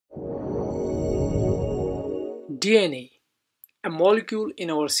DNA, a molecule in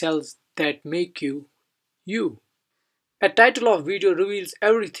our cells that make you, you. A title of video reveals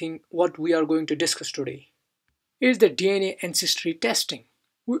everything what we are going to discuss today. Is the DNA ancestry testing.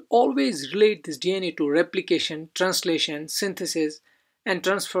 We always relate this DNA to replication, translation, synthesis, and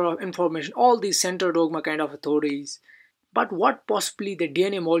transfer of information, all these central dogma kind of authorities. But what possibly the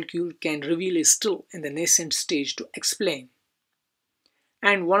DNA molecule can reveal is still in the nascent stage to explain.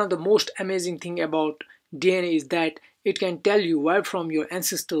 And one of the most amazing thing about DNA is that it can tell you where from your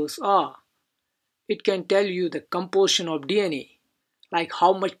ancestors are. It can tell you the composition of DNA, like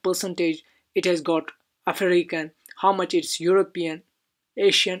how much percentage it has got African, how much it's European,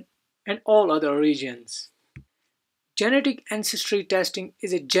 Asian, and all other regions. Genetic ancestry testing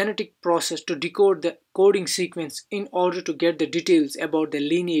is a genetic process to decode the coding sequence in order to get the details about the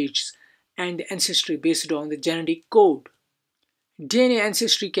lineages and the ancestry based on the genetic code. DNA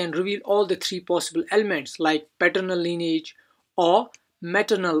ancestry can reveal all the three possible elements like paternal lineage or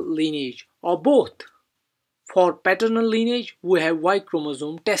maternal lineage or both. For paternal lineage, we have Y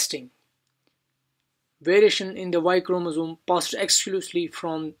chromosome testing. Variation in the Y chromosome passed exclusively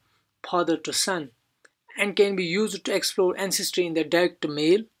from father to son and can be used to explore ancestry in the direct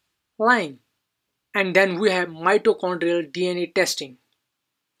male line. And then we have mitochondrial DNA testing.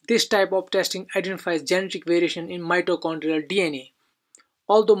 This type of testing identifies genetic variation in mitochondrial DNA.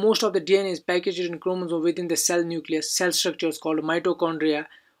 Although most of the DNA is packaged in chromosomes within the cell nucleus, cell structures called mitochondria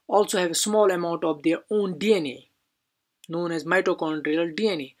also have a small amount of their own DNA, known as mitochondrial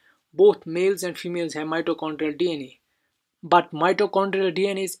DNA. Both males and females have mitochondrial DNA, but mitochondrial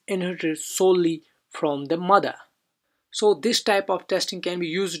DNA is inherited solely from the mother. So this type of testing can be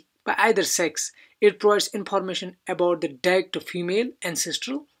used by either sex. It provides information about the direct female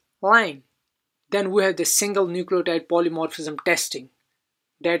ancestral line. Then we have the single nucleotide polymorphism testing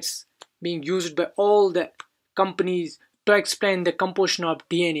that's being used by all the companies to explain the composition of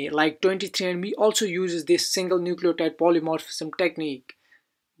DNA, like 23andMe also uses this single nucleotide polymorphism technique.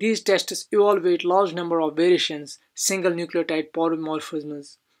 These tests evaluate large number of variations, single nucleotide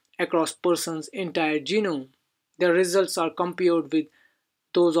polymorphisms, across person's entire genome. The results are compared with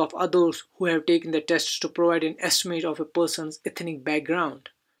those of others who have taken the tests to provide an estimate of a person's ethnic background.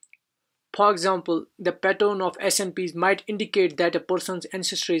 For example, the pattern of SNPs might indicate that a person's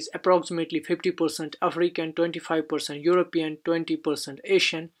ancestry is approximately 50% African, 25% European, 20%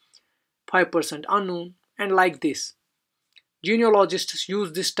 Asian, 5% unknown, and like this. Genealogists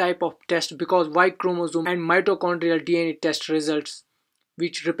use this type of test because Y chromosome and mitochondrial DNA test results,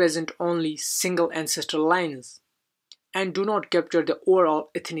 which represent only single ancestral lines and do not capture the overall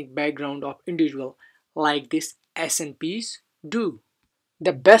ethnic background of individual like this SNPs do.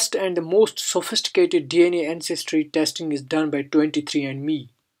 The best and the most sophisticated DNA ancestry testing is done by 23andMe,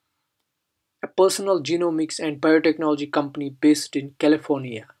 a personal genomics and biotechnology company based in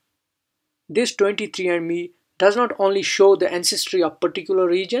California. This 23andMe does not only show the ancestry of a particular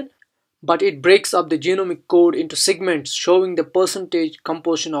region, but it breaks up the genomic code into segments showing the percentage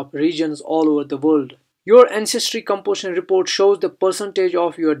composition of regions all over the world. Your ancestry composition report shows the percentage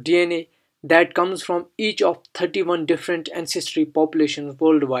of your DNA that comes from each of 31 different ancestry populations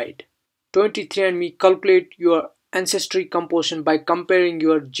worldwide. 23andMe calculate your ancestry composition by comparing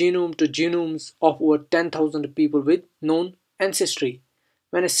your genome to genomes of over 10,000 people with known ancestry.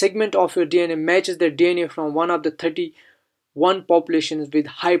 When a segment of your DNA matches the DNA from one of the 31 populations with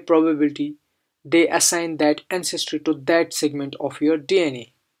high probability, they assign that ancestry to that segment of your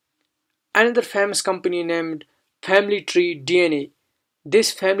DNA. Another famous company named Family Tree DNA.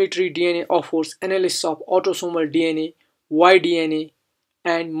 This family tree DNA offers analysis of autosomal DNA, Y-DNA,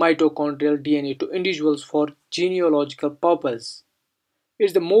 and mitochondrial DNA to individuals for genealogical purposes. It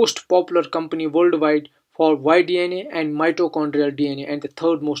is the most popular company worldwide for Y-DNA and mitochondrial DNA and the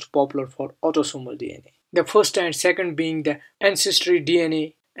third most popular for autosomal DNA. The first and second being the Ancestry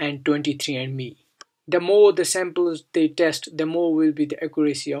DNA and 23andMe. The more the samples they test, the more will be the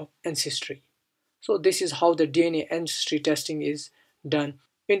accuracy of ancestry. So this is how the DNA ancestry testing is done.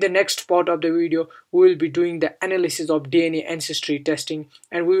 In the next part of the video, we will be doing the analysis of DNA ancestry testing,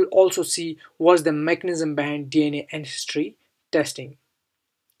 and we will also see what's the mechanism behind DNA ancestry testing.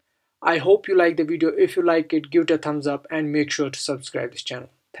 I hope you like the video. If you like it, give it a thumbs up and make sure to subscribe this channel.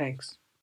 Thanks.